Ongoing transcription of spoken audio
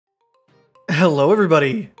Hello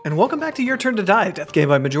everybody, and welcome back to Your Turn to Die, Death Game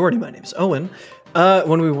by Majority. My name's Owen.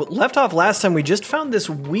 When we left off last time, we just found this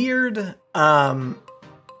weird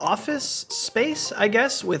office space, I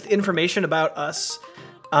guess, with information about us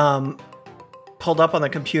pulled up on the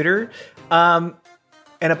computer. And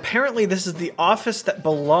apparently this is the office that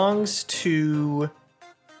belongs to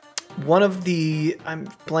one of the, I'm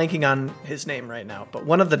blanking on his name right now, but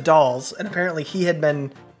one of the dolls, and apparently he had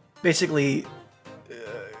been basically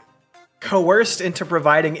coerced into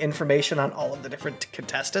providing information on all of the different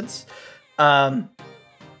contestants. And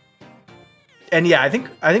yeah, I think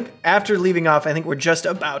after leaving off, I think we're just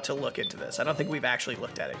about to look into this. I don't think we've actually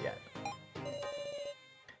looked at it yet.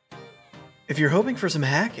 If you're hoping for some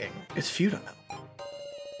hacking, it's futile.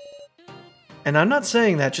 And I'm not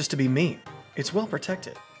saying that just to be mean. It's well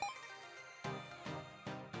protected.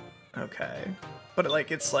 Okay. But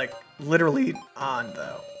it's like literally on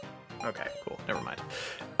though. Okay, cool. Never mind.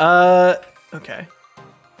 Okay.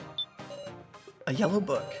 A yellow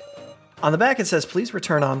book. On the back it says, please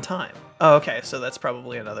return on time. Oh, okay, so that's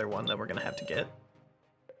probably another one that we're gonna have to get.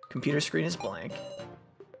 Computer screen is blank.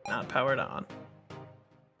 Not powered on.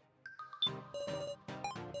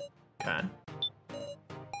 Okay.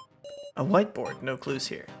 A whiteboard, no clues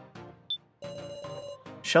here.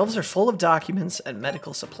 Shelves are full of documents and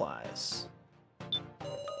medical supplies.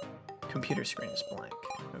 Computer screen is blank.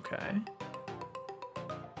 Okay.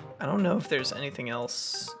 I don't know if there's anything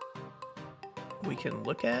else we can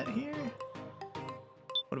look at here.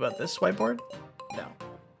 What about this whiteboard? No.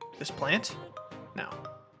 This plant? No.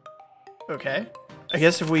 Okay. I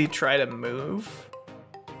guess if we try to move...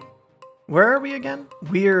 Where are we again?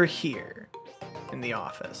 We're here in the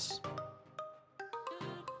office.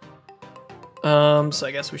 So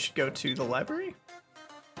I guess we should go to the library?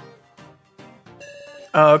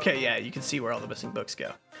 Oh, okay, yeah, you can see where all the missing books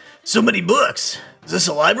go. So many books! Is this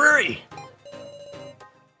a library?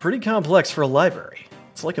 Pretty complex for a library.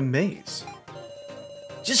 It's like a maze.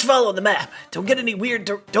 Just follow the map. Don't go any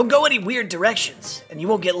weird directions, and you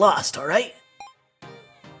won't get lost, alright?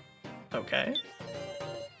 Okay.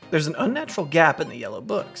 There's an unnatural gap in the yellow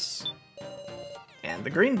books. And the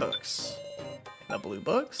green books. The blue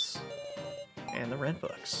books. And the red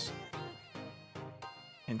books.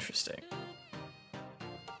 Interesting.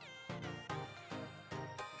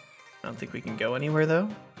 I don't think we can go anywhere, though.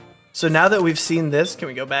 So now that we've seen this, can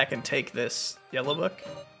we go back and take this yellow book?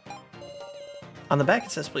 On the back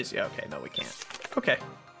it says, please. Yeah, okay, no, we can't. Okay.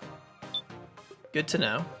 Good to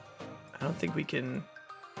know. I don't think we can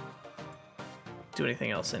do anything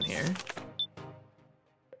else in here.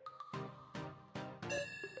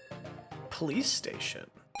 Police station.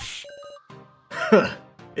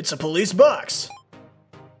 It's a police box.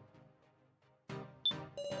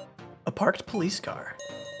 A parked police car.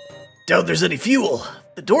 Doubt there's any fuel.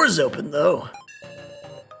 The door's open, though.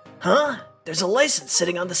 Huh? There's a license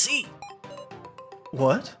sitting on the seat.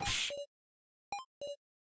 What?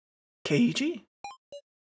 Keiji?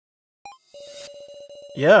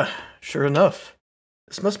 Yeah, sure enough.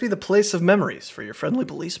 This must be the place of memories for your friendly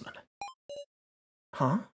policeman.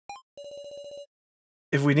 Huh?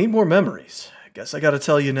 If we need more memories, I guess I gotta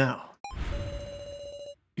tell you now.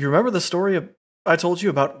 You remember the story I told you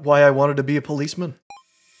about why I wanted to be a policeman?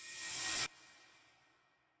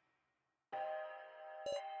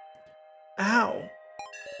 Ow.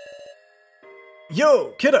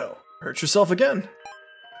 Yo, kiddo! Hurt yourself again.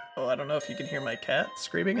 Oh, I don't know if you can hear my cat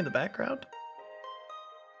screaming in the background.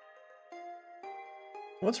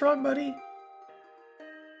 What's wrong, buddy?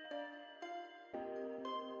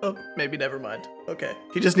 Oh, maybe never mind. Okay.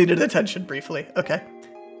 He just needed attention briefly. Okay.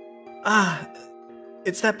 Ah,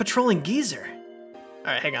 it's that patrolling geezer.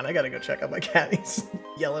 Alright, hang on. I gotta go check on my cat. He's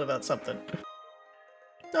yelling about something.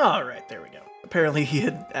 Alright, there we go. Apparently he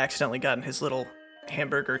had accidentally gotten his little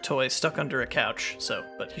hamburger toy stuck under a couch,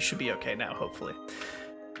 but he should be okay now, hopefully.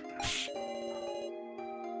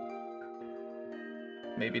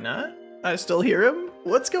 Maybe not? I still hear him?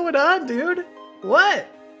 What's going on, dude? What?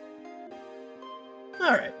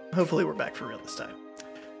 Alright, hopefully we're back for real this time.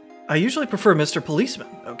 I usually prefer Mr.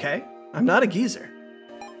 Policeman, okay? I'm not a geezer.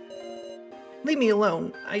 Leave me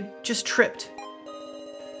alone. I just tripped.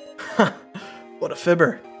 What a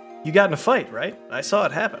fibber. You got in a fight, right? I saw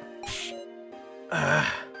it happen.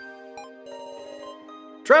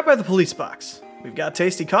 Drop by the police box. We've got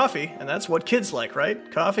tasty coffee, and that's what kids like,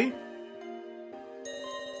 right? Coffee?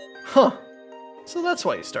 Huh. So that's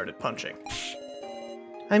why you started punching.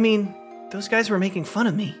 I mean, those guys were making fun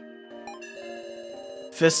of me.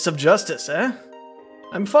 Fists of justice, eh?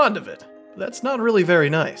 I'm fond of it. That's not really very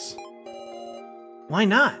nice. Why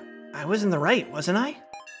not? I was in the right, wasn't I?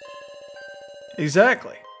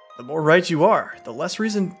 Exactly. the more right you are, the less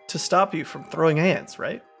reason to stop you from throwing hands,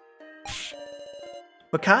 right?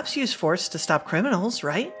 But cops use force to stop criminals,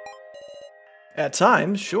 right? At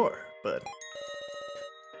times, sure, but...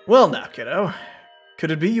 Well now, kiddo.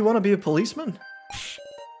 Could it be you want to be a policeman?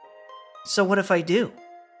 So what if I do?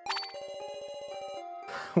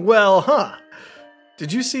 Well, huh.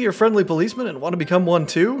 Did you see your friendly policeman and want to become one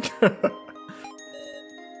too?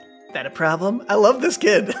 That a problem? I love this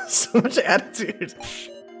kid. So much attitude.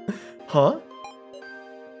 Huh?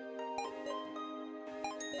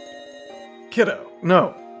 Kiddo,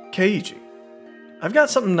 no. Keiji. I've got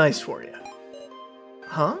something nice for you.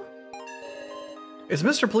 Huh? It's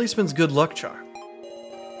Mr. Policeman's good luck charm.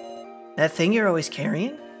 That thing you're always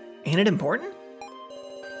carrying? Ain't it important?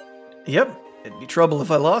 Yep. It'd be trouble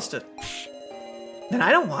if I lost it. Then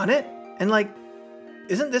I don't want it. And like,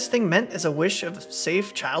 isn't this thing meant as a wish of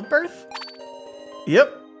safe childbirth?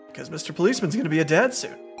 Yep, because Mr. Policeman's gonna be a dad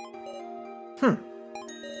soon.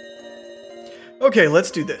 Okay,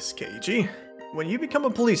 let's do this, Keiji. When you become a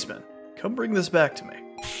policeman, come bring this back to me.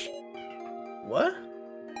 What?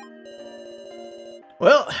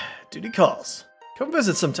 Well, duty calls. Come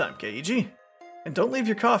visit sometime, Keiji. And don't leave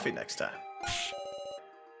your coffee next time.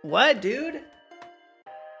 What, dude?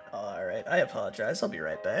 Alright, I apologize. I'll be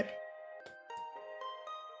right back.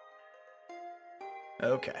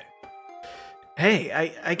 Okay.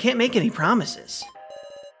 Hey, I can't make any promises.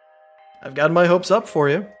 I've got my hopes up for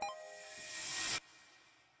you.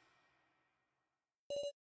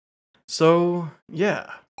 So, yeah.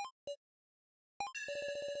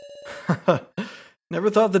 Never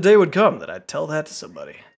thought the day would come that I'd tell that to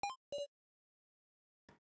somebody.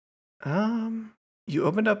 You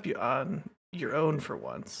opened up on your own for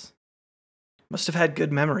once. Must have had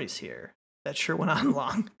good memories here. That sure went on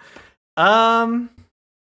long.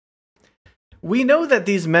 We know that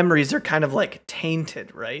these memories are kind of like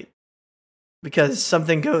tainted, right? Because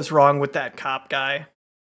something goes wrong with that cop guy.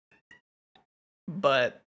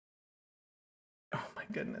 But, oh my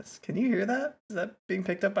goodness. Can you hear that? Is that being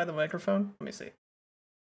picked up by the microphone? Let me see.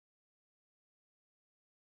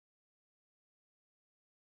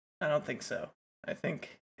 I don't think so. I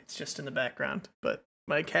think it's just in the background. But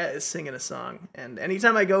my cat is singing a song. And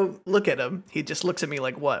anytime I go look at him, he just looks at me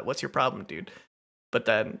like, what? What's your problem, dude? But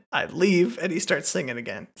then I leave and he starts singing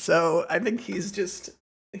again. So I think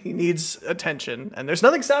he needs attention. And there's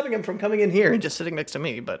nothing stopping him from coming in here and just sitting next to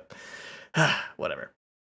me, but whatever.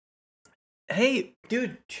 Hey,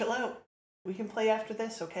 dude, chill out. We can play after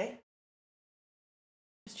this, okay?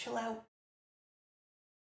 Just chill out.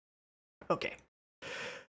 Okay.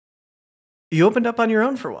 You opened up on your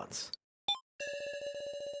own for once.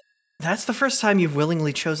 That's the first time you've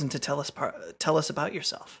willingly chosen to tell us about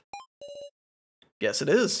yourself. Yes, it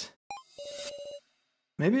is.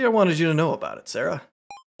 Maybe I wanted you to know about it, Sarah.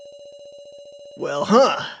 Well,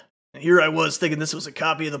 huh. Here I was thinking this was a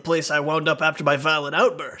copy of the place I wound up after my violent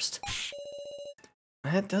outburst.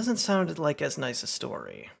 That doesn't sound like as nice a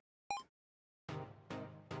story.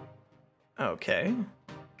 Okay.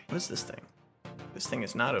 What is this thing? This thing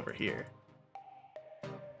is not over here.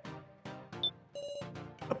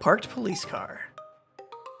 A parked police car.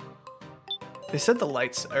 They said the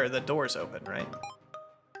lights, or the door's open, right?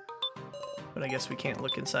 But I guess we can't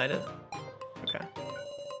look inside it. Okay.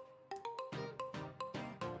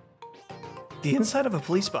 The inside of a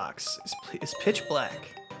police box is pitch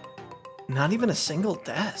black. Not even a single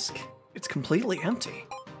desk. It's completely empty.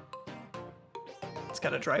 It's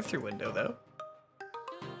got a drive-through window, though.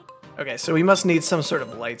 Okay, so we must need some sort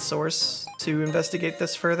of light source to investigate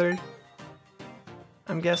this further.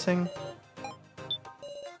 I'm guessing.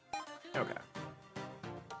 Okay.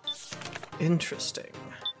 Interesting.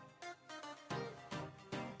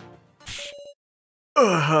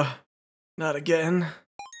 Not again.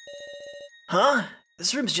 Huh?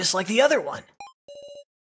 This room's just like the other one.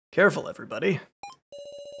 Careful, everybody.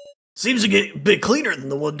 Seems a bit cleaner than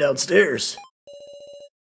the one downstairs.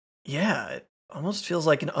 Yeah, it almost feels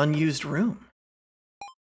like an unused room.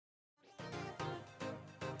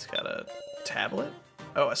 It's got a tablet.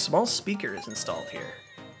 Oh, a small speaker is installed here.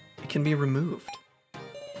 It can be removed.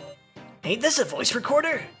 Ain't this a voice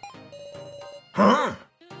recorder? Huh?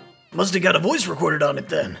 Must have got a voice recorded on it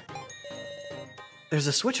then. There's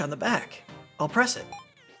a switch on the back. I'll press it.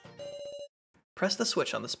 Press the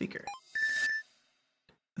switch on the speaker.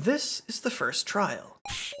 This is the first trial.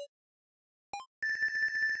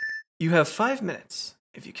 You have 5 minutes.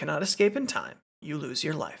 If you cannot escape in time, you lose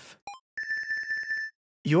your life.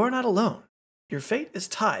 You are not alone. Your fate is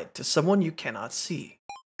tied to someone you cannot see.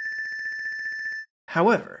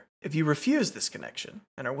 However, if you refuse this connection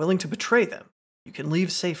and are willing to betray them, you can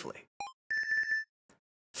leave safely.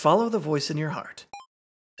 Follow the voice in your heart.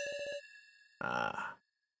 Ah,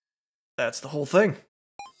 that's the whole thing.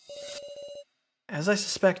 As I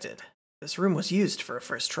suspected, this room was used for a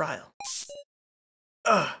first trial.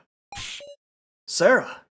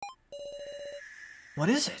 Sarah! What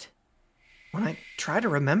is it? When I try to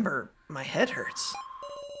remember, my head hurts.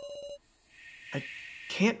 I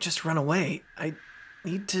can't just run away. I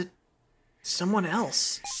need to... someone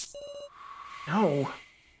else. No,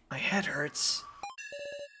 my head hurts.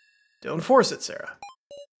 Don't force it, Sarah.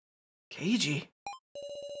 Keiji.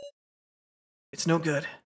 It's no good.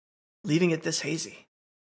 Leaving it this hazy.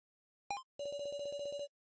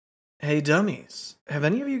 Hey dummies, have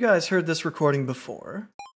any of you guys heard this recording before?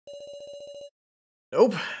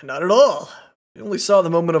 Nope, not at all. We only saw the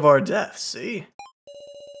moment of our death, see?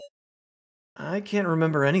 I can't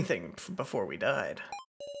remember anything before we died.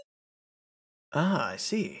 Ah, I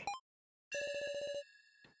see.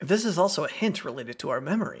 If this is also a hint related to our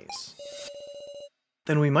memories,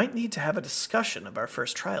 then we might need to have a discussion of our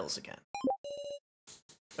first trials again.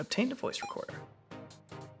 Obtained a voice recorder.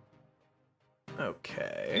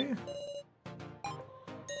 Okay.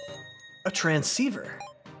 A transceiver.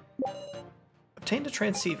 Obtained a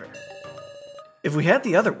transceiver. If we had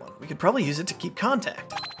the other one, we could probably use it to keep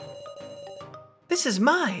contact. This is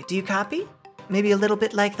Mai, do you copy? Maybe a little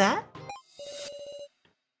bit like that?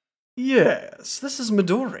 Yes, this is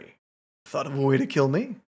Midori. Thought of a way to kill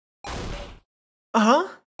me? Uh-huh.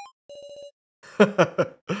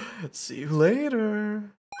 See you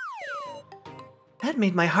later. That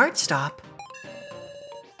made my heart stop.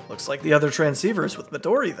 Looks like the other transceiver is with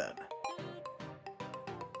Midori then.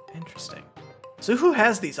 Interesting. So who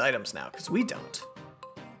has these items now? Because we don't.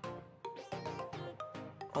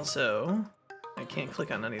 Also, I can't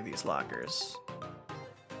click on any of these lockers.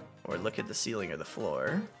 Or look at the ceiling or the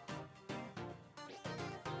floor.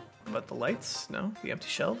 But the lights? No? The empty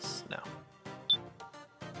shelves? No.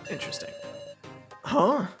 Interesting.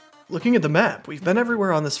 Huh? Looking at the map, we've been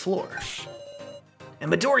everywhere on this floor. And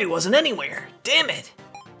Midori wasn't anywhere. Damn it!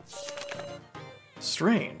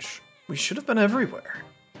 Strange. We should have been everywhere.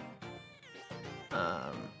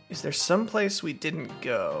 Is there some place we didn't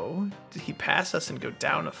go? Did he pass us and go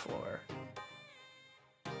down a floor?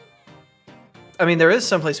 I mean, there is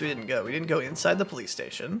some place we didn't go. We didn't go inside the police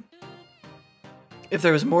station. If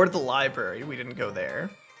there was more to the library, we didn't go there.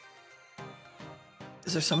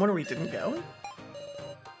 Is there somewhere we didn't go?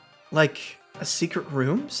 Like a secret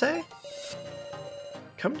room, say?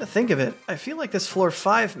 Come to think of it, I feel like this floor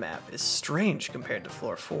 5 map is strange compared to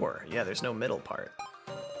floor 4. Yeah, there's no middle part.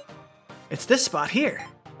 It's this spot here.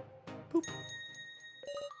 Boop.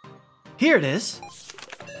 Here it is.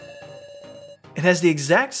 It has the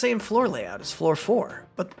exact same floor layout as floor 4,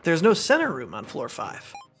 but there's no center room on floor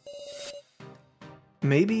 5.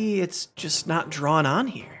 Maybe it's just not drawn on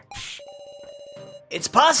here. It's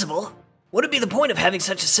possible. What would be the point of having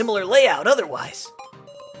such a similar layout otherwise?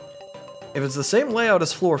 If it's the same layout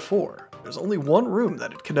as floor 4, there's only one room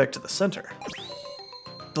that'd connect to the center.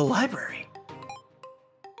 The library.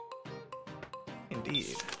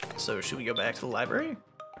 Indeed. So should we go back to the library?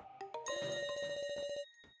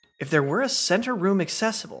 If there were a center room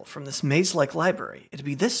accessible from this maze-like library, it'd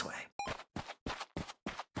be this way.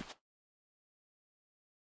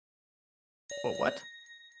 Well, what?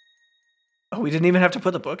 Oh, we didn't even have to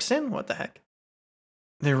put the books in? What the heck?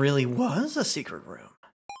 There really was a secret room.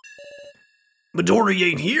 Midori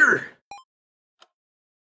ain't here.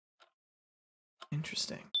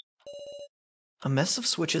 Interesting. A mess of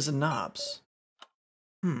switches and knobs.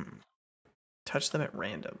 Touch them at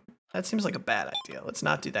random. That seems like a bad idea. Let's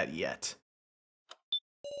not do that yet.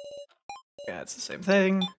 Yeah, it's the same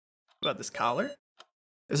thing. What about this collar?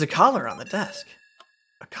 There's a collar on the desk.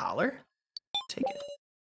 A collar? Take it.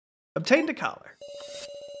 Obtained a collar.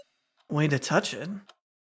 Way to touch it.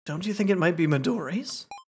 Don't you think it might be Midori's?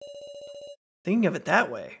 Thinking of it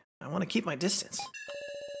that way, I want to keep my distance.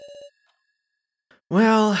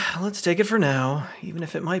 Well, let's take it for now, even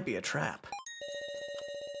if it might be a trap.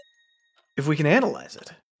 If we can analyze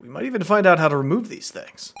it, we might even find out how to remove these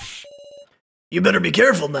things. You better be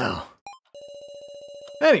careful now.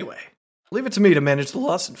 Anyway, leave it to me to manage the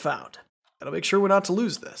lost and found. That'll make sure we're not to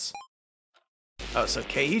lose this. Oh, so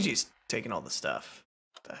Keiji's taking all the stuff.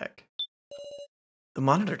 What the heck? The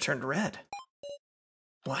monitor turned red.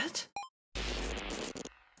 What?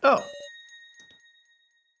 Oh.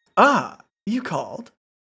 Ah, you called.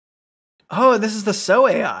 Oh, this is the So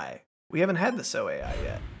AI. We haven't had the So AI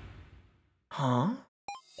yet. Huh?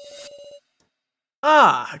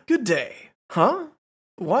 Ah, good day. Huh?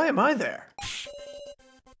 Why am I there?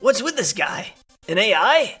 What's with this guy? An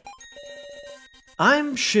AI?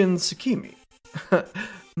 I'm Shin Tsukimi.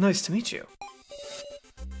 Nice to meet you.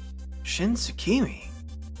 Shin Tsukimi.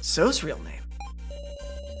 So's real name.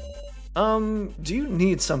 Do you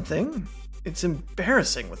need something? It's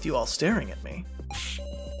embarrassing with you all staring at me.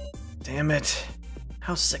 Damn it.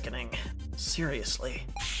 How sickening. Seriously.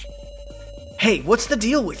 Hey, what's the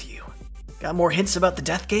deal with you? Got more hints about the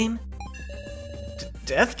death game?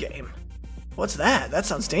 Death game? What's that? That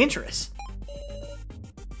sounds dangerous.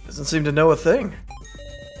 Doesn't seem to know a thing.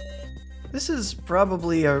 This is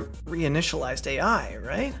probably a reinitialized AI,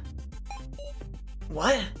 right?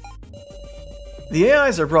 What? The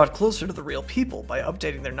AIs are brought closer to the real people by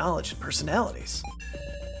updating their knowledge and personalities.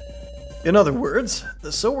 In other words,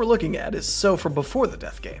 the So we're looking at is So from before the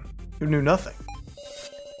death game, who knew nothing.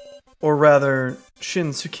 Or rather,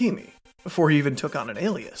 Shin Tsukimi, before he even took on an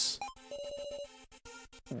alias.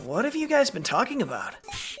 What have you guys been talking about?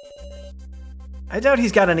 I doubt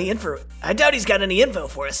he's got any info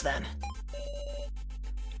for us then.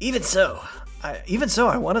 Even so,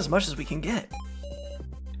 I want as much as we can get.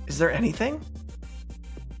 Is there anything?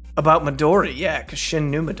 About Midori, yeah, because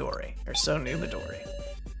Shin knew Midori, or So knew Midori.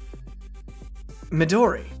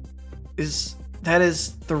 Midori, that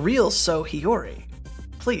is the real So Hiyori.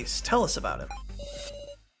 Please, tell us about him.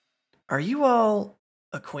 Are you all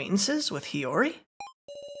acquaintances with Hiyori?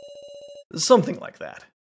 Something like that.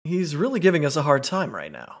 He's really giving us a hard time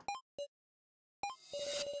right now.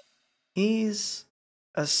 He's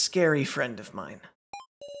a scary friend of mine.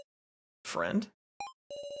 Friend?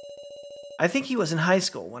 I think he was in high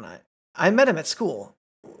school when I met him at school,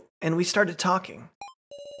 and we started talking.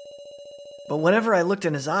 But whenever I looked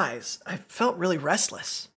in his eyes, I felt really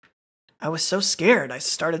restless. I was so scared I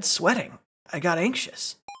started sweating. I got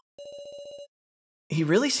anxious. He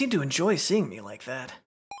really seemed to enjoy seeing me like that.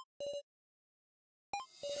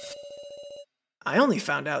 I only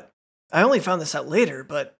found this out later,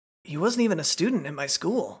 but he wasn't even a student in my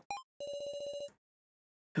school.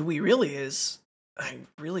 Who he really is, I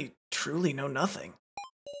really truly know nothing.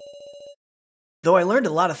 Though I learned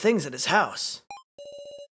a lot of things at his house.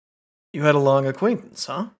 You had a long acquaintance,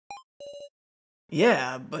 huh?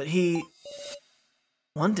 Yeah, but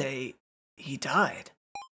one day, he died.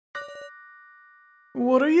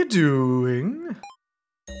 What are you doing?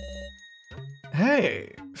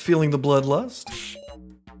 Hey, feeling the bloodlust?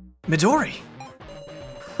 Midori!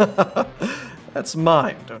 That's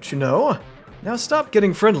mine, don't you know? Now stop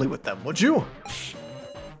getting friendly with them, would you?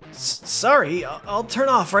 Sorry, I'll turn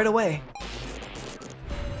off right away.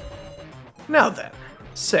 Now then,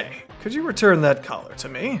 say, could you return that collar to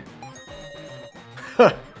me?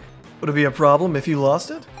 Would it be a problem if you lost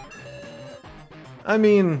it? I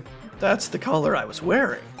mean, that's the collar I was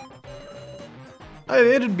wearing.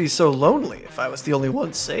 It'd be so lonely if I was the only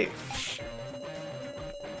one safe.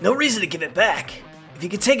 No reason to give it back. If you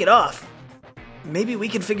could take it off, maybe we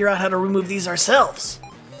can figure out how to remove these ourselves.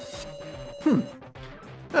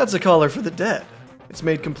 That's a collar for the dead. It's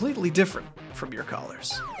made completely different from your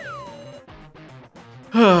collars.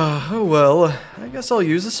 Oh well, I guess I'll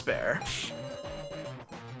use a spare.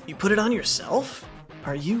 You put it on yourself?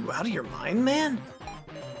 Are you out of your mind, man?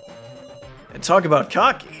 And talk about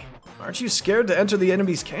cocky. Aren't you scared to enter the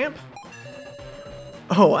enemy's camp?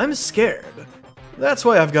 Oh, I'm scared. That's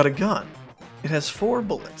why I've got a gun. It has 4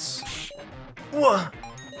 bullets. What?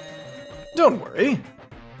 Don't worry.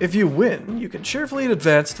 If you win, you can cheerfully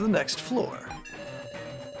advance to the next floor.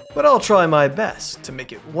 But I'll try my best to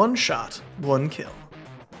make it 1 shot, 1 kill.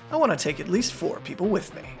 I want to take at least 4 people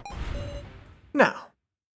with me. Now,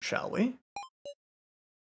 shall we?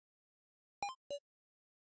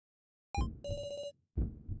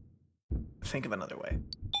 Think of another way.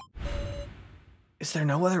 Is there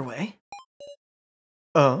no other way?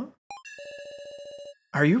 Are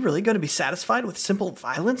you really going to be satisfied with simple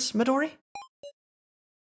violence, Midori?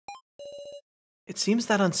 It seems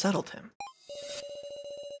that unsettled him.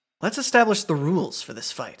 Let's establish the rules for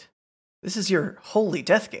this fight. This is your holy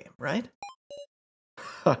death game, right?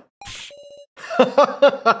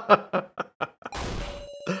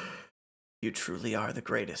 You truly are the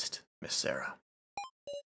greatest, Miss Sarah.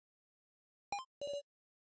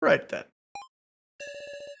 Right then.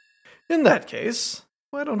 In that case,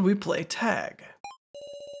 why don't we play tag?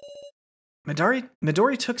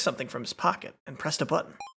 Midori took something from his pocket and pressed a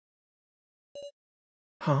button.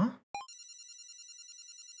 Huh?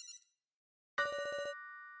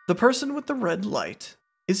 The person with the red light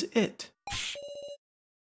is it.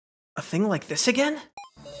 A thing like this again?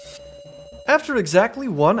 After exactly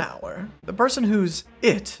 1 hour, the person who's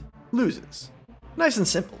it loses. Nice and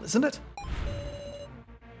simple, isn't it?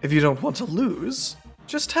 If you don't want to lose,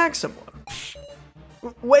 just tag someone.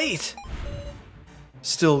 Wait!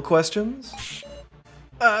 Still questions?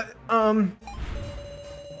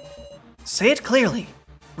 Say it clearly.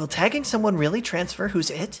 Will tagging someone really transfer who's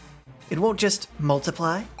it? It won't just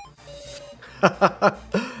multiply?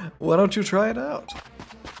 Why don't you try it out?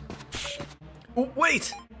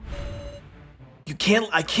 Wait!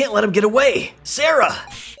 I can't let him get away! Sarah!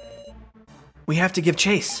 We have to give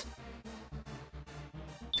chase.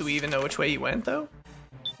 Do we even know which way he went, though?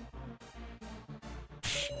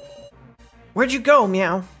 Where'd you go,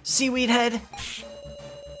 Meow? Seaweed head?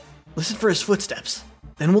 Listen for his footsteps.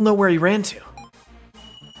 Then we'll know where he ran to.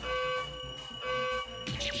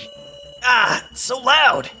 Ah! So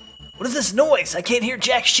loud! What is this noise? I can't hear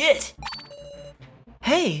jack shit!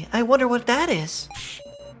 Hey, I wonder what that is.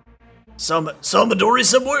 Saw Midori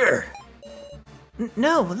somewhere!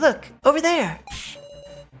 No, look, over there.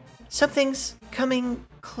 Something's coming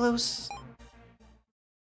close.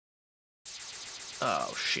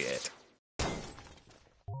 Oh, shit.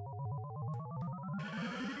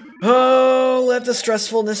 Oh, let the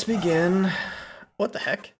stressfulness begin. What the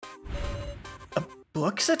heck? A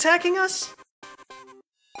book's attacking us?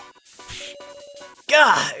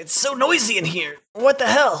 Gah, it's so noisy in here. What the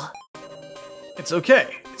hell? It's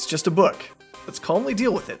okay. It's just a book. Let's calmly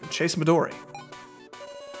deal with it and chase Midori.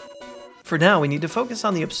 For now, we need to focus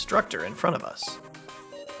on the obstructor in front of us.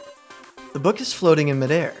 The book is floating in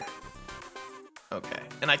midair. Okay,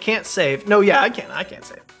 and I can't save. No, yeah, I can't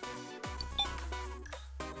save.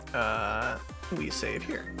 We save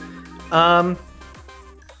here. Alright,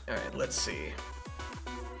 let's see.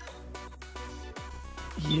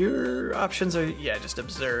 Your options are, yeah, just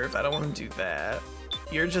observe. I don't want to do that.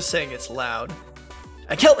 You're just saying it's loud.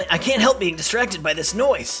 I can't help being distracted by this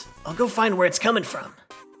noise. I'll go find where it's coming from.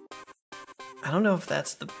 I don't know if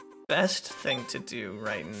that's the best thing to do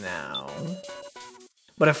right now.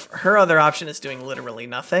 But if her other option is doing literally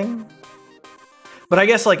nothing. But I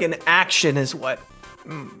guess like an action is what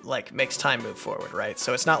like makes time move forward, right?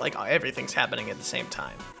 So it's not like everything's happening at the same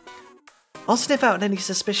time. I'll sniff out any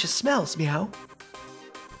suspicious smells, Meow.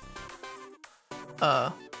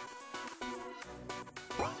 Oh,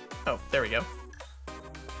 there we go.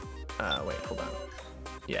 Wait, hold on.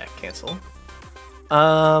 Yeah, cancel.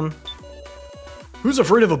 Who's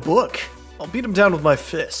afraid of a book? I'll beat him down with my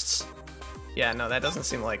fists. Yeah, no, that doesn't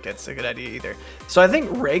seem like it's a good idea either. So I think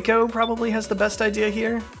Reiko probably has the best idea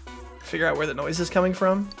here. Figure out where the noise is coming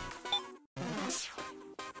from.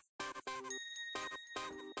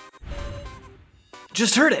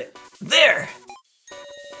 Just heard it. There!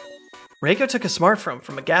 Reiko took a smartphone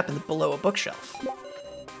from a gap below a bookshelf.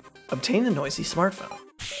 Obtain the noisy smartphone.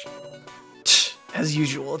 As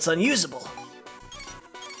usual, it's unusable.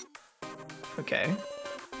 Okay.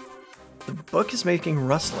 The book is making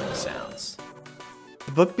rustling sounds.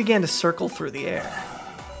 The book began to circle through the air.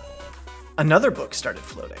 Another book started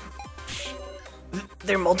floating.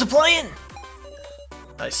 They're multiplying?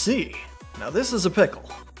 I see. Now this is a pickle.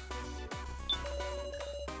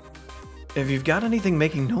 If you've got anything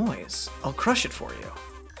making noise, I'll crush it for you.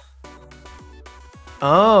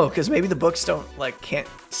 Oh, because maybe the books can't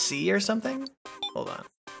see or something? Hold on.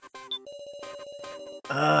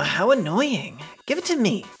 How annoying. Give it to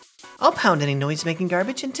me. I'll pound any noise-making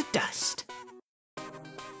garbage into dust.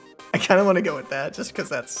 I kind of want to go with that, just because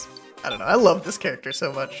that's... I don't know, I love this character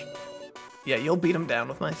so much. Yeah, you'll beat him down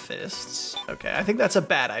with my fists. Okay, I think that's a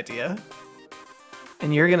bad idea.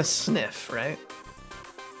 And you're gonna sniff, right?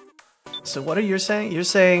 So what are you saying? You're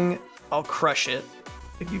saying, I'll crush it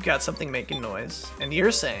if you've got something making noise. And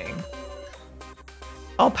you're saying,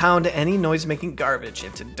 I'll pound any noise-making garbage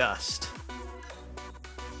into dust.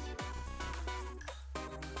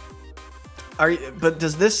 But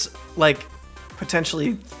does this, like,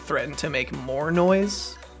 potentially threaten to make more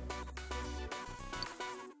noise?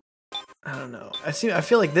 I don't know. I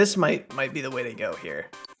feel like this might be the way to go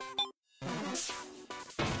here.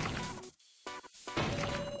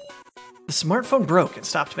 The smartphone broke and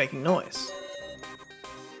stopped making noise.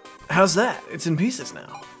 How's that? It's in pieces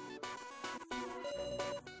now.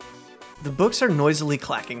 The books are noisily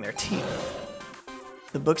clacking their teeth.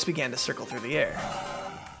 The books began to circle through the air.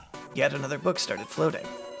 Yet another book started floating.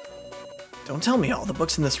 Don't tell me all the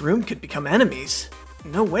books in this room could become enemies.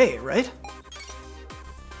 No way, right?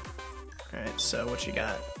 Alright, so what you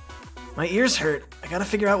got? My ears hurt. I gotta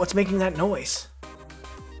figure out what's making that noise.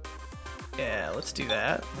 Yeah, let's do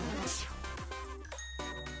that.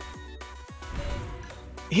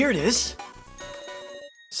 Here it is.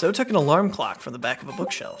 So took an alarm clock from the back of a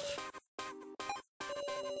bookshelf.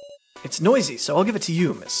 It's noisy, so I'll give it to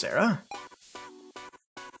you, Miss Sarah.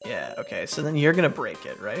 Yeah, okay, so then you're gonna break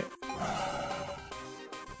it, right?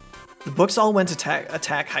 The books all went to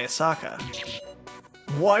attack Hayasaka.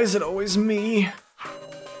 Why is it always me?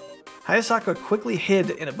 Hayasaka quickly hid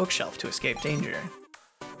in a bookshelf to escape danger.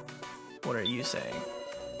 What are you saying?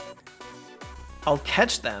 I'll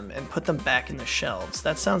catch them and put them back in the shelves.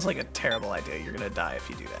 That sounds like a terrible idea. You're gonna die if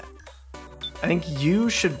you do that. I think you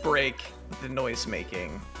should break the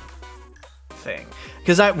noise-making thing.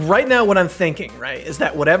 Because right now what I'm thinking, right, is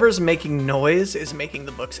that whatever's making noise is making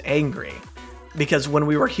the books angry. Because when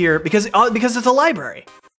we were here, because it's a library.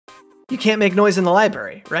 You can't make noise in the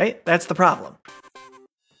library, right? That's the problem.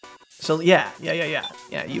 So yeah,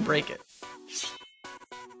 you break it.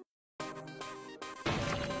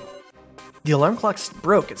 The alarm clock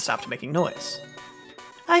broke and stopped making noise.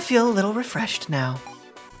 I feel a little refreshed now.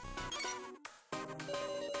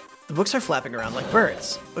 The books are flapping around like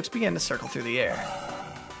birds. Books began to circle through the air.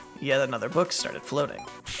 Yet another book started floating.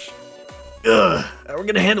 Ugh, how are we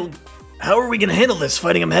gonna handle this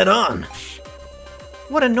fighting them head on?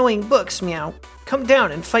 What annoying books, meow. Come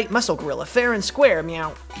down and fight Muscle Gorilla fair and square,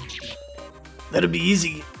 meow. That'd be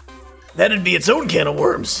easy. That'd be its own can of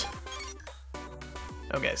worms.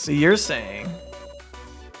 Okay, so you're saying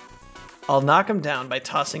I'll knock them down by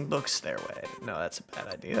tossing books their way. No, that's a bad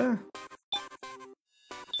idea.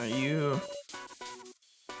 Are you...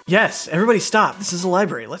 Yes, everybody stop. This is a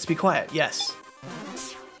library. Let's be quiet. Yes.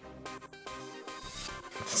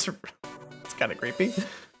 It's kind of creepy.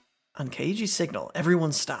 On Keiji's signal,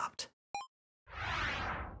 everyone stopped.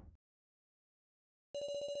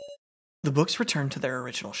 The books returned to their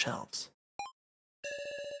original shelves.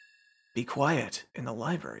 Be quiet in the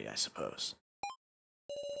library, I suppose.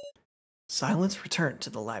 Silence returned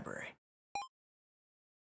to the library.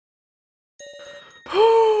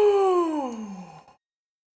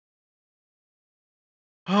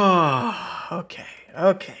 Oh, okay.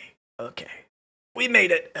 We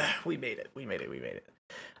made it. We made it.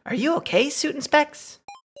 Are you okay, Suit and Specs?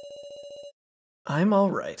 I'm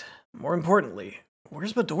all right. More importantly,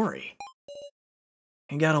 where's Midori?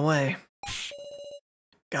 He got away.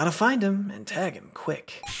 Gotta find him and tag him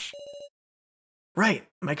quick. Right,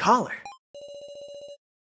 my collar.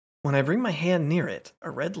 When I bring my hand near it, a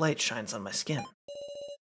red light shines on my skin.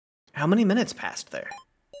 How many minutes passed there?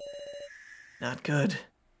 Not good.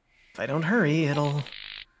 If I don't hurry, it'll...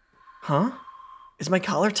 Huh? Is my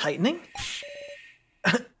collar tightening?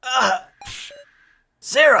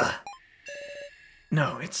 Sarah!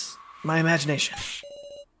 No, it's my imagination.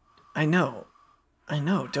 I know,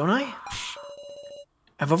 don't I?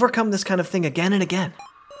 I've overcome this kind of thing again and again.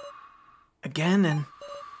 Again and...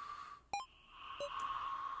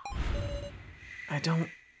 I don't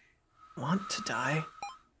want to die.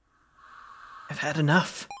 I've had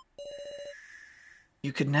enough.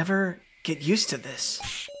 You could never get used to this.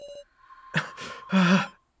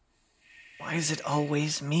 Why is it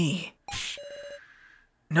always me?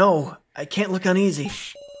 No, I can't look uneasy.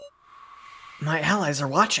 My allies are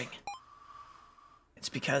watching. It's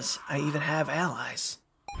because I even have allies.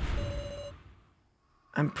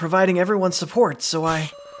 I'm providing everyone support, so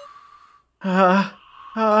I'll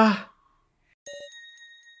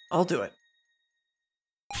do it.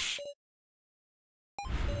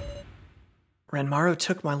 Renmaru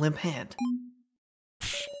took my limp hand.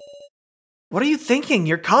 What are you thinking?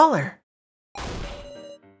 Your collar!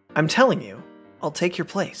 I'm telling you, I'll take your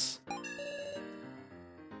place.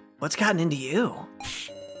 What's gotten into you?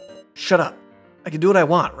 Shut up. I can do what I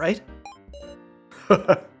want, right?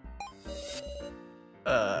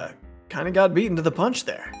 Kinda got beaten to the punch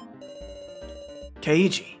there.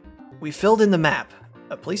 Keiji, we filled in the map.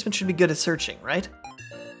 A policeman should be good at searching, right?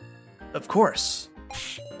 Of course.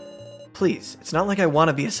 Please, it's not like I want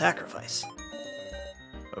to be a sacrifice.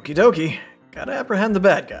 Okie dokie, gotta apprehend the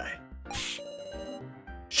bad guy.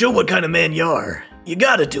 Show what kind of man you are. You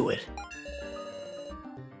gotta do it.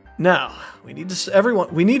 Now, we need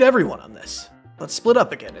everyone on this. Let's split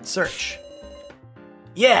up again and search.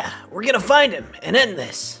 Yeah, we're gonna find him and end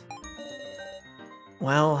this.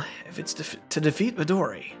 Well, if it's to defeat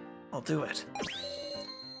Midori, I'll do it.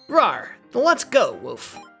 Rawr, let's go,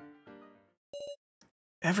 Wolf.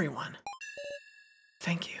 Everyone.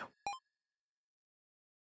 Thank you.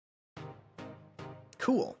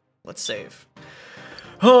 Cool. Let's save.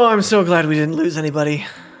 Oh, I'm so glad we didn't lose anybody.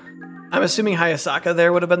 I'm assuming Hayasaka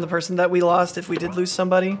there would have been the person that we lost if we did lose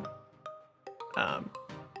somebody.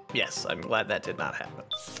 Yes, I'm glad that did not happen.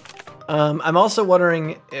 I'm also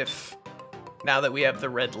wondering if, now that we have the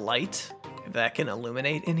red light, if that can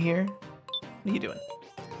illuminate in here. What are you doing?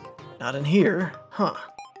 Not in here, huh?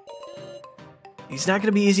 He's not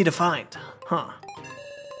gonna be easy to find, huh?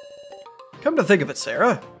 Come to think of it,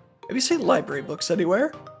 Sarah, have you seen library books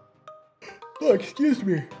anywhere? Oh, excuse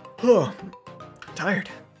me. Huh. Tired.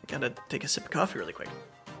 Gotta take a sip of coffee really quick.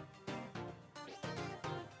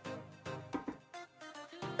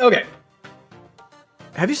 Okay.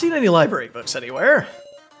 Have you seen any library books anywhere?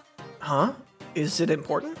 Huh? Is it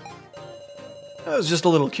important? I was just a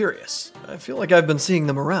little curious. I feel like I've been seeing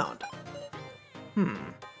them around.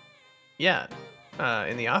 Yeah.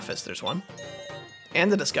 In the office, there's one.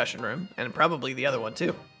 And the discussion room, and probably the other one,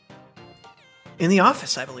 too. In the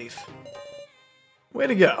office, I believe. Way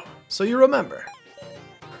to go. So you remember.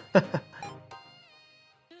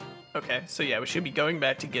 Okay, so yeah, we should be going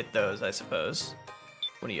back to get those, I suppose.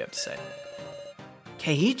 What do you have to say?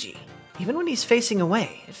 Keiji, even when he's facing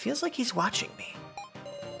away, it feels like he's watching me.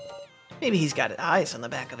 Maybe he's got eyes on the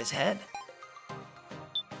back of his head.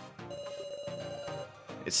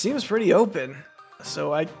 It seems pretty open,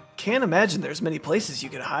 so I can't imagine there's many places you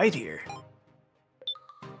could hide here.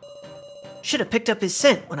 Should have picked up his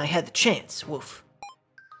scent when I had the chance, woof.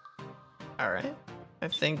 Alright, I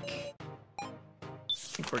think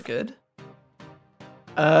we're good.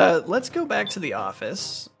 Let's go back to the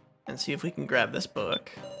office and see if we can grab this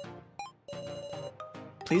book.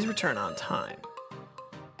 Please return on time.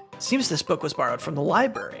 Seems this book was borrowed from the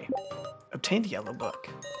library. Obtained a yellow book.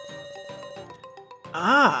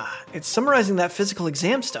 Ah, it's summarizing that physical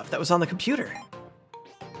exam stuff that was on the computer.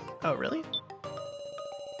 Oh, really?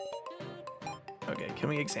 Okay, can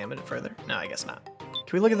we examine it further? No, I guess not.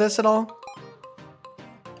 Can we look at this at all?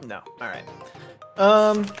 No, alright.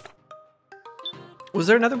 Was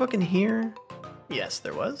there another book in here? Yes,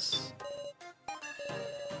 there was.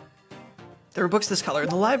 There were books this color in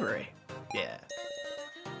the library. Yeah.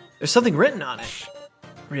 There's something written on it.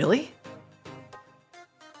 Really?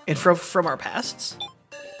 Info from our pasts?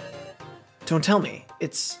 Don't tell me.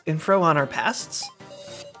 It's info on our pasts?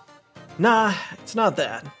 Nah, it's not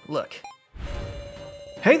that. Look.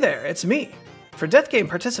 Hey there, it's me. For death game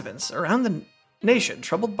participants around the nation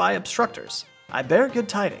troubled by obstructors, I bear good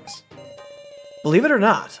tidings. Believe it or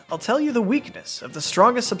not, I'll tell you the weakness of the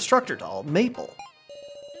strongest obstructor doll, Maple.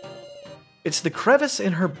 It's the crevice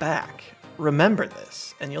in her back. Remember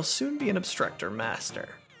this, and you'll soon be an obstructor master.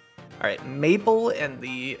 Alright, Maple and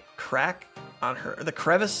the crack on her, the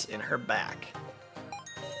crevice in her back.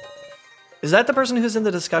 Is that the person who's in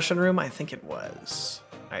the discussion room? I think it was.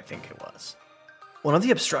 One of the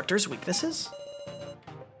obstructor's weaknesses?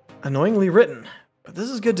 Annoyingly written, but this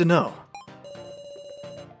is good to know.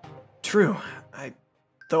 True.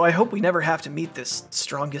 Though I hope we never have to meet this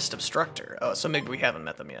strongest obstructor. Oh, so maybe we haven't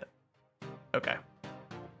met them yet. Okay.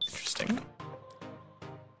 Interesting.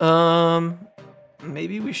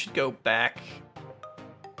 Maybe we should go back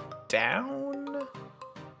down?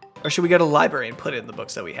 Or should we go to the library and put in the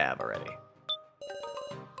books that we have already?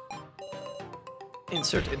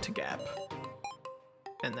 Insert into gap.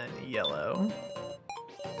 And then yellow.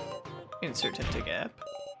 Insert into gap.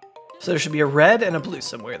 So there should be a red and a blue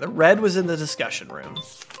somewhere. The red was in the discussion room.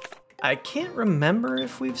 I can't remember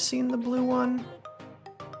if we've seen the blue one.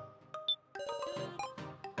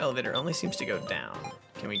 Elevator only seems to go down.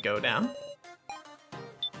 Can we go down?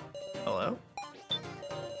 Hello?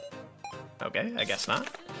 Okay, I guess not.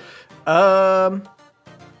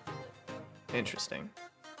 Interesting.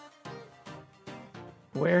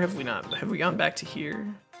 Where have we not? Have we gone back to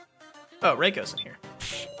here? Oh, Reiko's in here.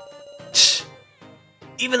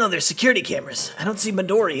 Even though there's security cameras, I don't see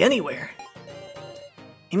Midori anywhere.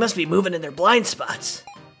 He must be moving in their blind spots.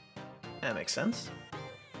 That makes sense.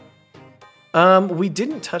 We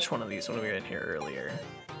didn't touch one of these when we were in here earlier.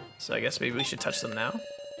 So I guess maybe we should touch them now.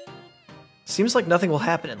 Seems like nothing will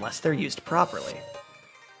happen unless they're used properly.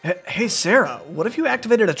 Hey Sarah, what if you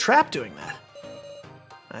activated a trap doing that?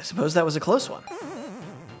 I suppose that was a close one.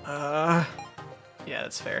 Yeah,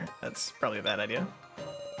 that's fair. That's probably a bad idea.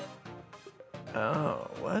 Oh,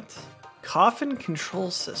 what? Coffin control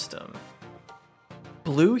system.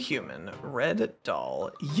 Blue human, red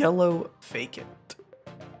doll, yellow vacant.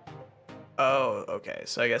 Oh, okay.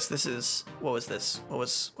 So I guess this is, what was this? What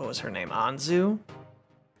was her name? Anzu?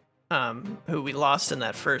 Who we lost in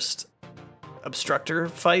that first obstructor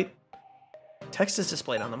fight. Text is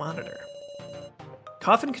displayed on the monitor.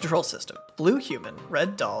 Coffin control system. Blue human,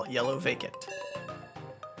 red doll, yellow vacant.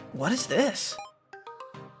 What is this?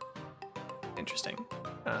 Interesting.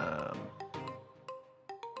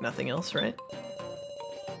 Nothing else, right?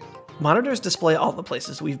 Monitors display all the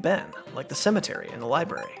places we've been, like the cemetery and the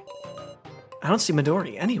library. I don't see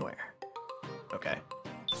Midori anywhere. Okay.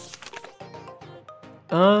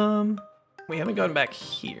 We haven't gone back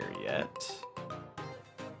here yet.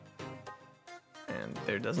 And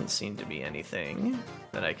there doesn't seem to be anything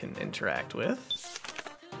that I can interact with.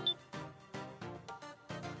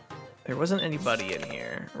 There wasn't anybody in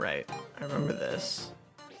here, right? I remember this.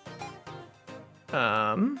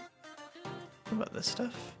 What about this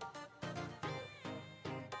stuff?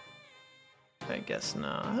 I guess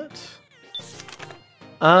not.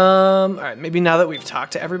 Alright, maybe now that we've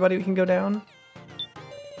talked to everybody, we can go down.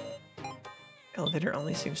 Elevator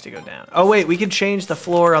only seems to go down. Oh wait, we could change the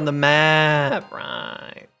floor on the map.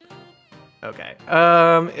 Right. Okay.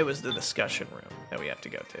 It was the discussion room that we have to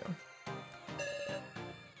go to.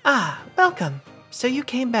 Ah, welcome. So you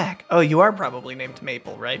came back. Oh, you are probably named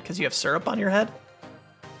Maple, right? Because you have syrup on your head?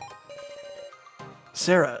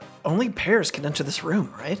 Sarah, only pairs can enter this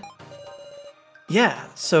room, right? Yeah,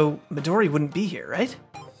 so Midori wouldn't be here, right?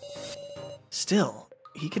 Still,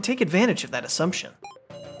 he could take advantage of that assumption.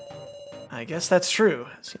 I guess that's true.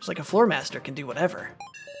 Seems like a floor master can do whatever.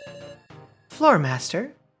 Floor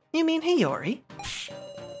master? You mean Hiyori?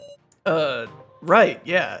 Right,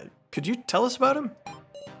 yeah. Could you tell us about him?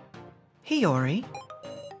 Hiyori.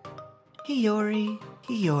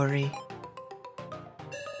 Hiyori.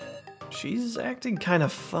 She's acting kind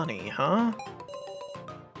of funny, huh?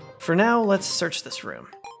 For now, let's search this room.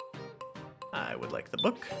 I would like the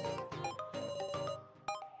book.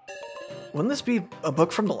 Wouldn't this be a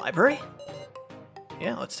book from the library?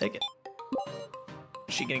 Yeah, let's take it.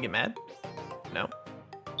 Is she gonna get mad? No.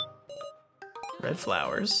 Red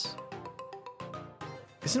flowers.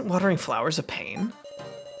 Isn't watering flowers a pain?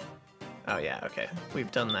 Oh yeah, okay.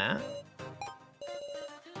 We've done that.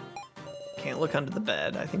 Can't look under the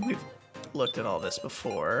bed. I think we've looked at all this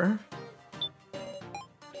before.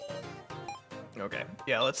 Okay,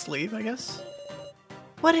 yeah, let's leave, I guess.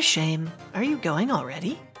 What a shame. Are you going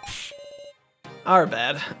already? Our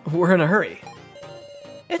bad. We're in a hurry.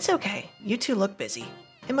 It's okay. You two look busy.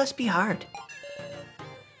 It must be hard.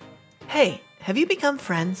 Hey, have you become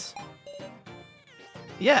friends?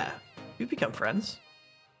 Yeah, we've become friends.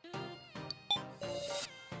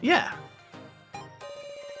 Yeah.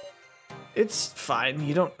 It's fine.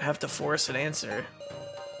 You don't have to force an answer.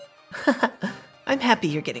 I'm happy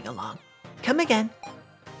you're getting along. Come again.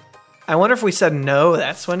 I wonder if we said no,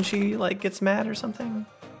 that's when she, like, gets mad or something?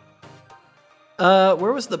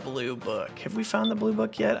 Where was the blue book? Have we found the blue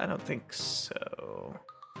book yet? I don't think so.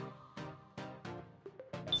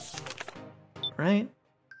 Right?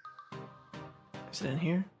 Is it in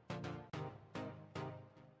here? Are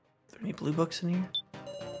there any blue books in here?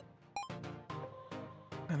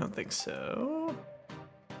 I don't think so.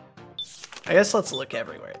 I guess let's look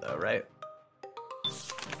everywhere though, right?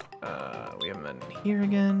 We haven't been here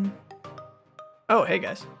again. Oh, hey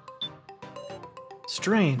guys.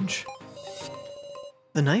 Strange.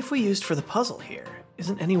 The knife we used for the puzzle here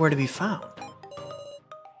isn't anywhere to be found.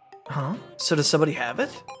 Huh? So does somebody have it?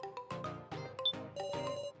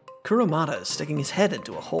 Kuromata is sticking his head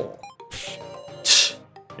into a hole.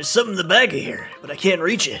 There's something in the bag of here, but I can't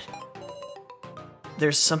reach it.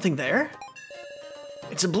 There's something there?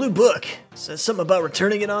 It's a blue book. Says something about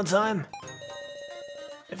returning it on time.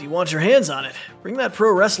 If you want your hands on it, bring that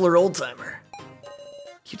pro wrestler old-timer.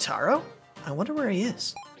 Kyutaro? I wonder where he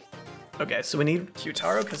is. Okay, so we need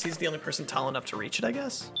Kyutaro because he's the only person tall enough to reach it, I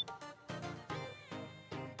guess?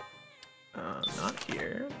 Not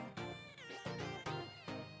here.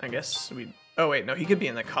 I guess we... Oh wait, no, he could be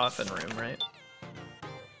in the coffin room, right?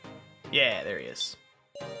 Yeah, there he is.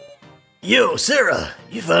 Yo, Sarah,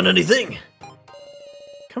 you found anything?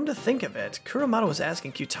 Come to think of it, Kuromata was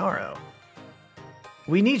asking Kyutaro.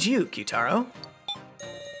 We need you, Kyutaro.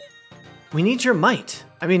 We need your might.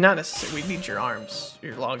 I mean, not necessarily, we need your arms.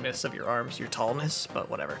 Your longness of your arms, your tallness, but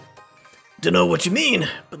whatever. Dunno what you mean,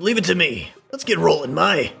 but leave it to me. Let's get rolling,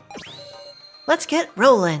 Mai. Let's get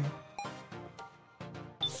rolling.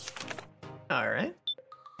 Alright.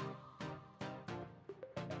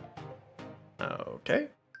 Okay.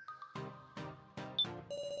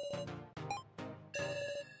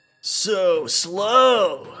 So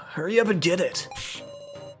slow. Hurry up and get it.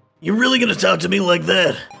 You really gonna talk to me like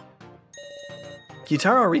that?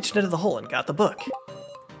 Kyutaro reached into the hole and got the book.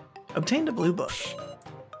 Obtained a blue book.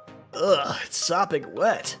 Ugh, it's sopping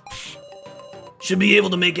wet. Should be able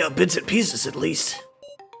to make out bits and pieces at least.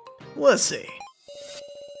 Let's see.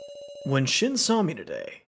 When Shin saw me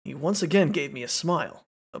today, he once again gave me a smile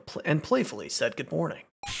and playfully said good morning.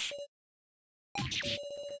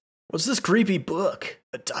 What's this creepy book?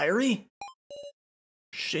 A diary?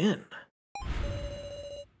 Shin.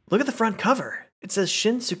 Look at the front cover. It says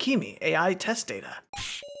Shin Tsukimi, AI test data.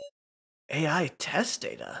 AI test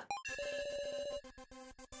data?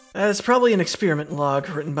 That's probably an experiment log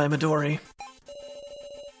written by Midori.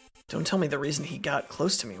 Don't tell me the reason he got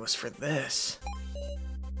close to me was for this.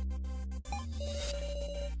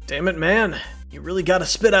 Damn it, man. You really gotta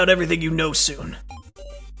spit out everything you know soon.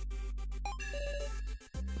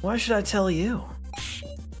 Why should I tell you?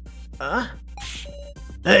 Huh?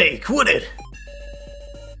 Hey, quit it!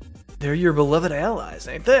 They're your beloved allies,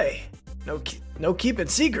 ain't they? No keeping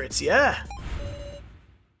secrets, yeah?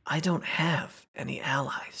 I don't have any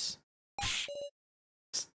allies.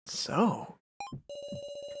 So,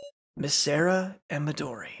 Miss Sarah and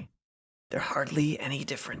Midori, they're hardly any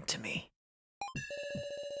different to me.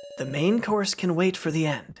 The main course can wait for the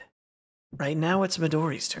end. Right now it's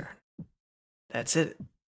Midori's turn. That's it.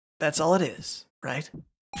 That's all it is, right?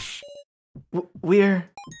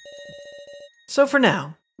 So for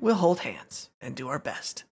now, we'll hold hands and do our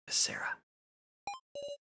best, Miss Sarah.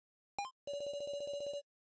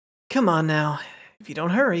 Come on now. If you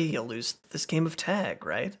don't hurry, you'll lose this game of tag,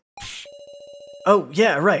 right? Oh,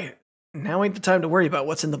 yeah, right. Now ain't the time to worry about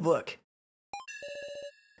what's in the book.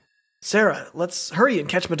 Sarah, let's hurry and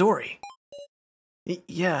catch Midori.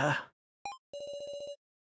 Yeah.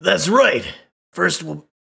 That's right. First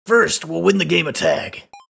we'll win the game of tag.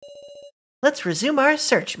 Let's resume our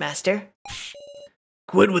search, Master.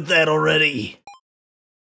 Quit with that already.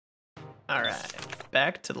 Alright,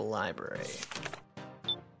 back to the library.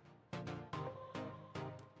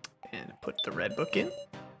 And put the red book in.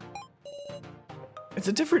 It's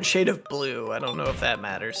a different shade of blue. I don't know if that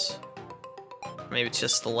matters. Maybe it's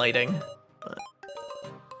just the lighting. But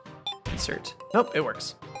insert. Nope, it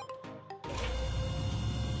works.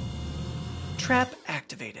 Trap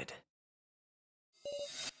activated.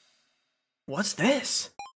 What's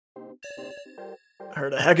this?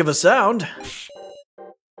 Heard a heck of a sound.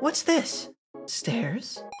 What's this?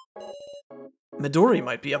 Stairs? Midori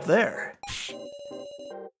might be up there.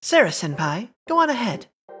 Sarah-senpai, go on ahead.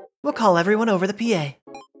 We'll call everyone over the PA.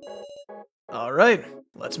 Alright,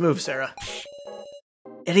 let's move, Sarah.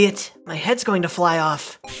 Idiot, my head's going to fly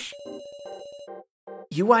off.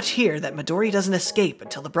 You watch here that Midori doesn't escape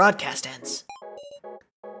until the broadcast ends.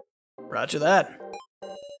 Roger that.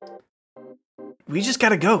 We just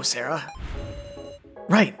gotta go, Sarah.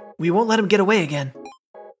 Right, we won't let him get away again.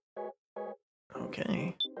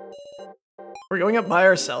 Okay. We're going up by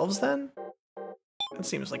ourselves then? That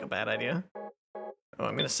seems like a bad idea. Oh,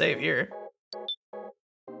 I'm gonna save here.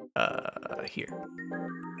 Here.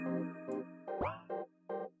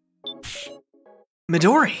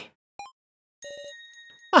 Midori!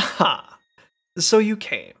 Aha! So you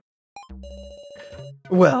came.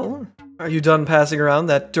 Well, are you done passing around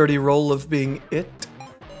that dirty role of being it?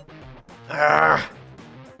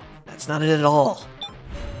 That's not it at all.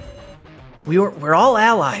 We're all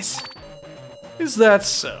allies. Is that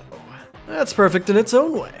so? That's perfect in its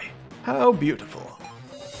own way. How beautiful.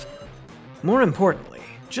 More importantly,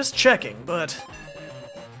 just checking, but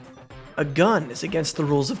a gun is against the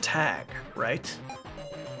rules of tag, right?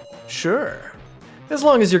 Sure. As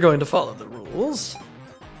long as you're going to follow the rules.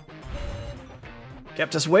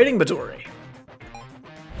 Kept us waiting, Midori.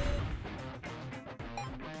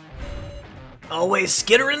 Always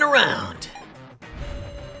skittering around.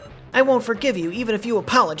 I won't forgive you even if you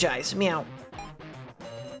apologize, meow.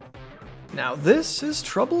 Now this is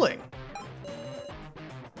troubling.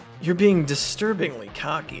 You're being disturbingly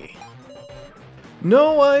cocky.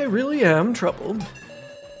 No, I really am troubled.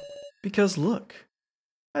 Because look,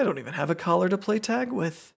 I don't even have a collar to play tag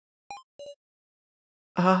with.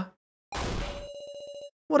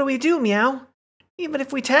 What do we do, meow? Even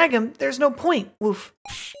if we tag him, there's no point, woof.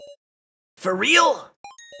 For real?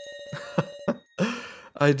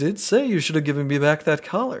 I did say you should have given me back that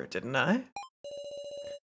collar, didn't I?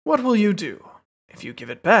 What will you do? If you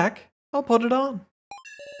give it back, I'll put it on.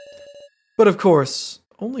 But of course,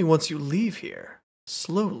 only once you leave here,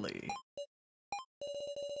 slowly.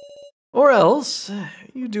 Or else,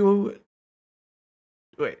 you do...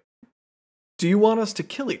 Wait. Do you want us to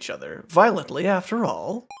kill each other violently after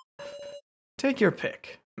all? Take your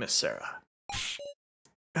pick, Miss Sarah.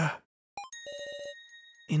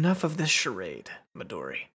 Enough of this charade,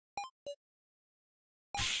 Midori.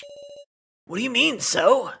 What do you mean,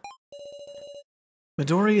 so?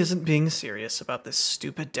 Midori isn't being serious about this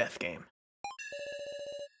stupid death game.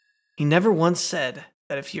 He never once said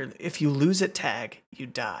that if you lose at tag, you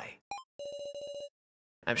die.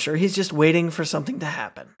 I'm sure he's just waiting for something to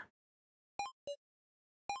happen.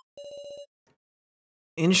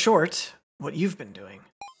 In short, what you've been doing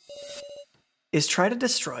is try to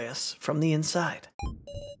destroy us from the inside.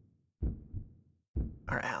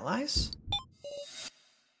 Our allies?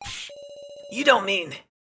 You don't mean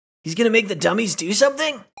he's gonna make the dummies do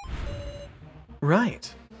something?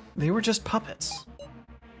 Right. They were just puppets.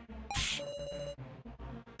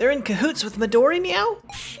 They're in cahoots with Midori, meow?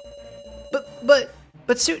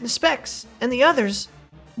 But Suit and Specs and the others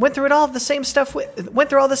went through all the same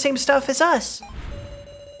stuff as us.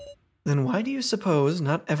 Then why do you suppose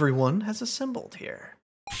not everyone has assembled here?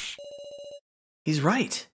 He's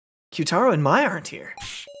right. Kyutaro and Mai aren't here.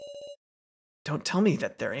 Don't tell me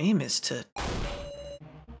that their aim is to...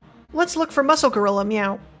 Let's look for Muscle Gorilla,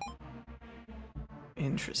 meow.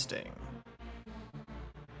 Interesting.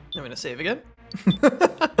 I'm gonna save again.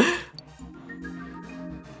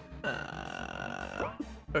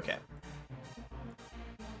 Okay.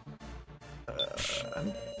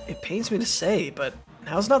 It pains me to say, but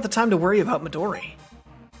now's not the time to worry about Midori.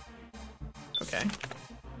 Okay.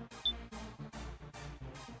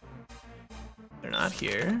 They're not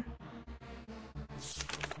here.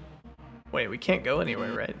 Wait, we can't go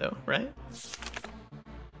anywhere, right, though, right?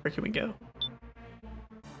 Where can we go?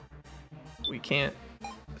 We can't...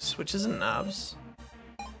 Switches and knobs.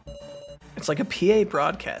 It's like a PA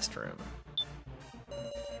broadcast room.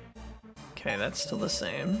 Okay, that's still the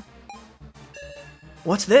same.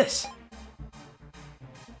 What's this?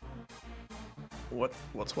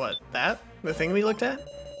 What's what? That? The thing we looked at?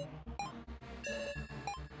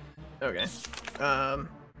 Okay.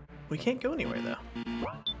 We can't go anywhere, though.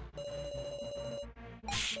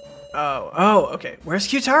 Oh, okay. Where's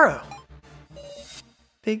Kyutaro?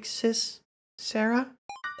 Big sis Sarah?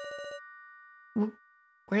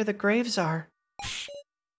 Where the graves are.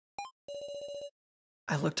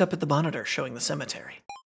 I looked up at the monitor showing the cemetery.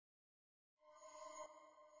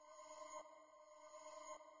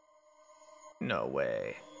 No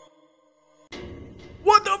way.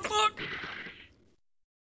 What the fuck?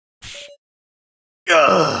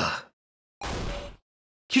 Ugh.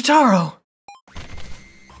 Kyutaro!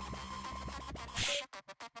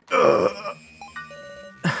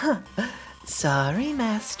 Sorry,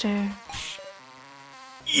 Master.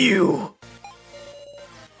 You...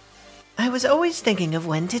 I was always thinking of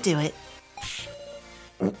when to do it.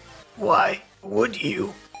 Why would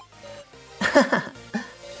you?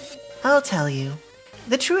 I'll tell you.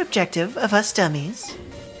 The true objective of us dummies.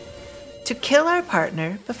 To kill our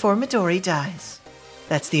partner before Midori dies.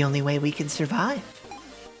 That's the only way we can survive.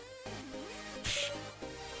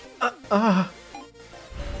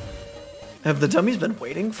 Have the dummies been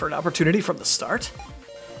waiting for an opportunity from the start?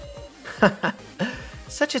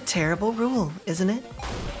 Such a terrible rule, isn't it?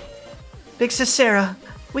 Big Sis Sarah,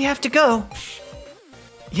 we have to go.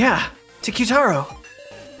 Yeah, to Kyutaro.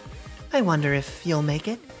 I wonder if you'll make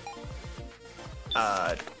it.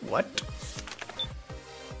 What?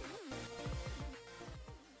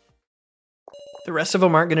 The rest of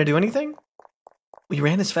them aren't gonna do anything? We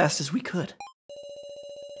ran as fast as we could.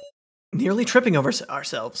 Nearly tripping over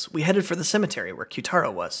ourselves, we headed for the cemetery where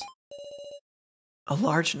Kyutaro was. A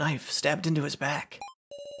large knife stabbed into his back.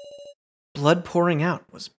 Blood pouring out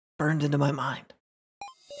was burned into my mind.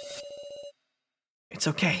 It's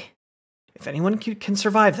okay. If anyone can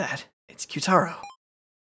survive that, it's Kyutaro.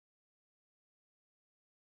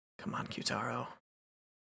 Come on, Kyutaro.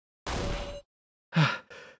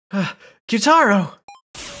 Kyutaro!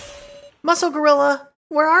 Muscle Gorilla,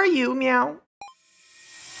 where are you, meow?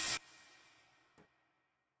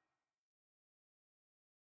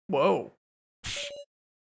 Whoa.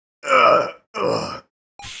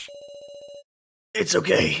 It's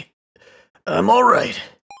okay. I'm alright.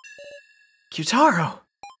 Kyutaro!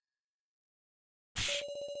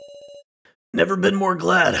 Never been more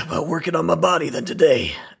glad about working on my body than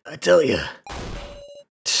today, I tell ya.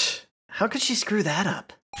 How could she screw that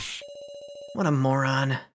up? What a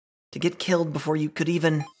moron. To get killed before you could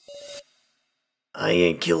even... I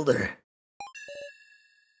ain't killed her.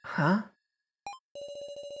 Huh?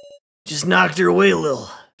 Just knocked her away a little.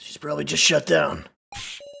 She's probably just shut down.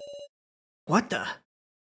 What the?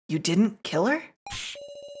 You didn't kill her?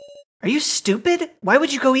 Are you stupid? Why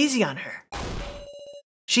would you go easy on her?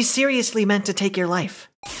 She seriously meant to take your life.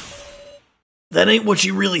 That ain't what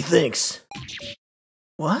she really thinks.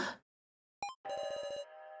 What?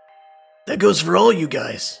 That goes for all you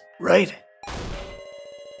guys, right?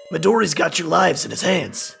 Midori's got your lives in his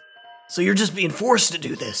hands. So you're just being forced to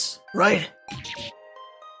do this, right?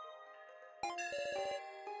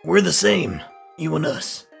 We're the same, you and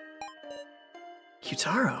us.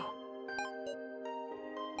 Kyutaro.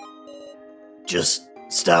 Just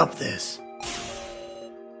stop this.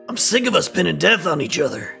 I'm sick of us pinning death on each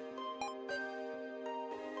other.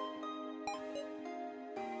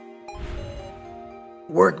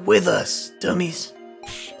 Work with us, dummies.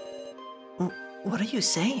 What are you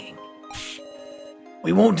saying?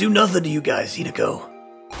 We won't do nothing to you guys, Hinako.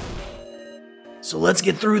 So let's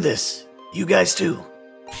get through this. You guys too.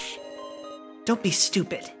 Don't be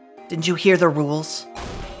stupid. Didn't you hear the rules?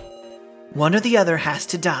 One or the other has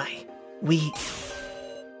to die.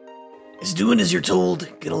 Is doing as you're told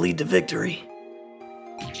gonna lead to victory?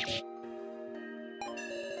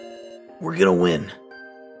 We're gonna win.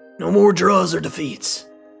 No more draws or defeats.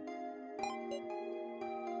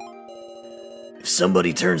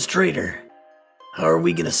 somebody turns traitor, how are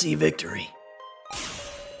we gonna see victory?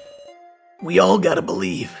 We all gotta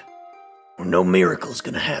believe, or no miracle's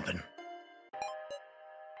gonna happen.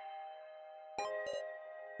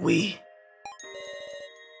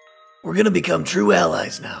 We're gonna become true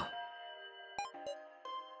allies now.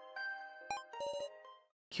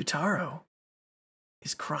 Kyutaro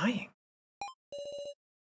is crying.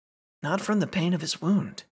 Not from the pain of his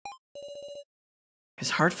wound. His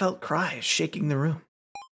heartfelt cry is shaking the room.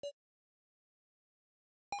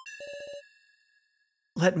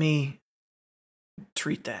 Let me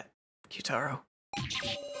treat that, Kyutaro.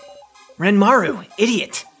 Renmaru,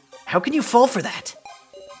 idiot! How can you fall for that?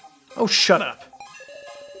 Oh, shut up.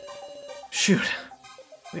 Shoot.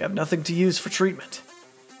 We have nothing to use for treatment.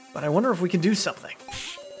 But I wonder if we can do something.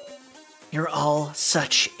 You're all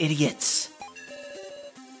such idiots.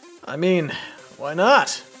 I mean, why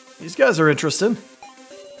not? These guys are interesting.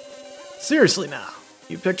 Seriously now,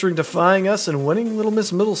 you picturing defying us and winning, Little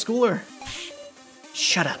Miss Middle Schooler?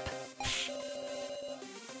 Shut up.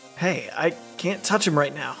 Hey, I can't touch him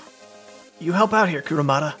right now. You help out here,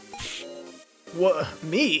 Kurumada. What?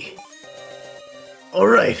 Me?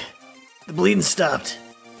 Alright. The bleeding stopped.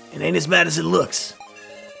 It ain't as bad as it looks.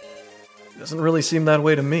 Doesn't really seem that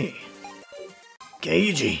way to me.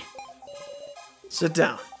 Keiji. Sit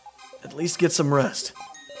down. At least get some rest.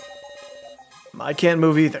 I can't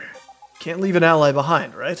move either. Can't leave an ally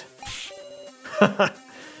behind, right?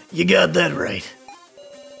 You got that right.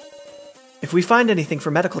 If we find anything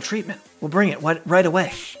for medical treatment, we'll bring it right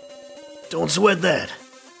away. Don't sweat that.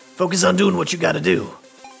 Focus on doing what you gotta do.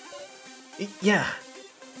 Yeah.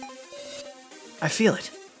 I feel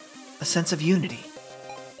it. A sense of unity.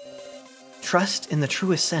 Trust in the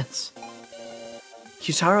truest sense.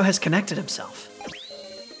 Kyutaro has connected himself.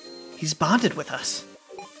 He's bonded with us.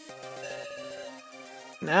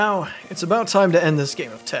 Now, it's about time to end this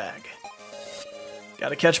game of tag.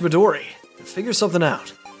 Gotta catch Midori and figure something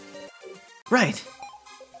out. Right.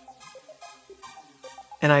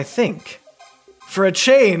 And I think, for a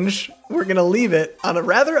change, we're gonna leave it on a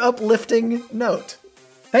rather uplifting note.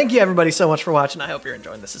 Thank you everybody so much for watching. I hope you're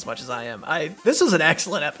enjoying this as much as I am. This was an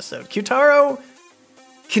excellent episode. Kyutaro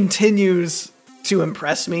continues to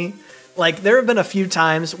impress me. Like, there have been a few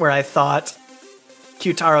times where I thought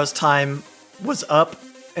Kyutaro's time was up,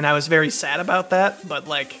 and I was very sad about that, but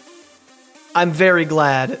like, I'm very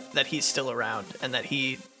glad that he's still around and that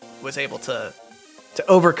he was able to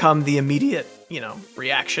overcome the immediate,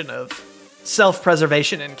 reaction of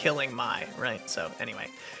self-preservation and killing Mai, right? So anyway,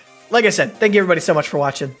 like I said, thank you everybody so much for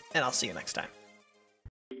watching, and I'll see you next time.